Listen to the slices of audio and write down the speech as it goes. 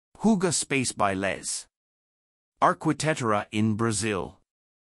Hygge space by Les. Arquitetura in Brazil.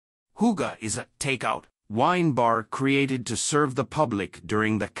 Hygge is a takeout wine bar created to serve the public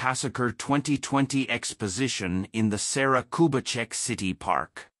during the Casacor 2020 exposition in the Sarah Kubitschek City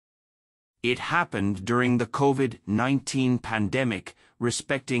Park. It happened during the COVID-19 pandemic,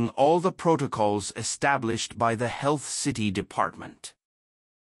 respecting all the protocols established by the Health City Department.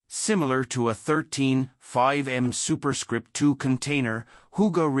 Similar to a 13.5M superscript 2 container,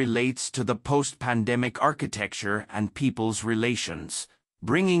 Hygge relates to the post-pandemic architecture and people's relations,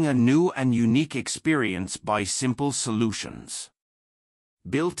 bringing a new and unique experience by simple solutions.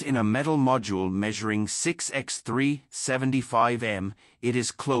 Built in a metal module measuring 6x3 75m, it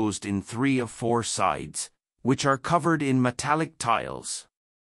is closed in 3 of 4 sides, which are covered in metallic tiles.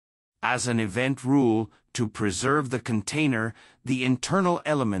 As an event rule, to preserve the container, the internal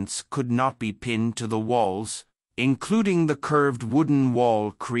elements could not be pinned to the walls, including the curved wooden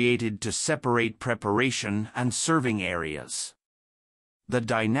wall created to separate preparation and serving areas. The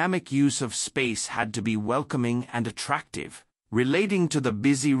dynamic use of space had to be welcoming and attractive, relating to the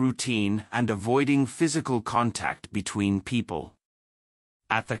busy routine and avoiding physical contact between people.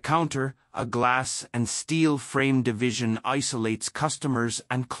 At the counter, a glass and steel frame division isolates customers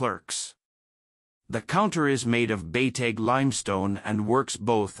and clerks. The counter is made of Beiteg limestone and works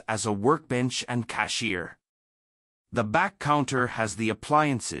both as a workbench and cashier. The back counter has the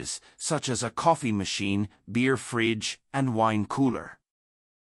appliances, such as a coffee machine, beer fridge, and wine cooler.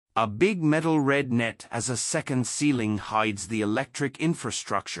 A big metal red net as a second ceiling hides the electric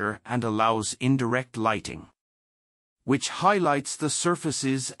infrastructure and allows indirect lighting, which highlights the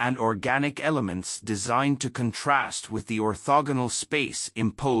surfaces and organic elements designed to contrast with the orthogonal space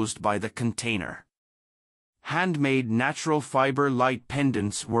imposed by the container. Handmade natural fiber light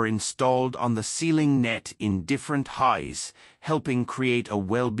pendants were installed on the ceiling net in different highs, helping create a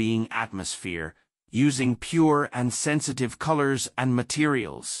well-being atmosphere, using pure and sensitive colors and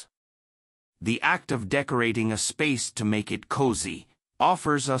materials. The act of decorating a space to make it cozy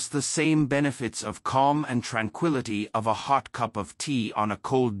offers us the same benefits of calm and tranquility of a hot cup of tea on a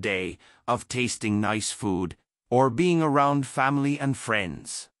cold day, of tasting nice food, or being around family and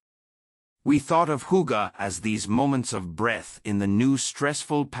friends. We thought of Hygge as these moments of breath in the new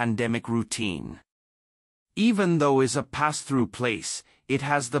stressful pandemic routine. Even though it's a pass-through place, it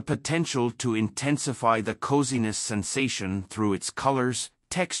has the potential to intensify the coziness sensation through its colors,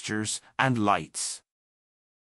 textures, and lights.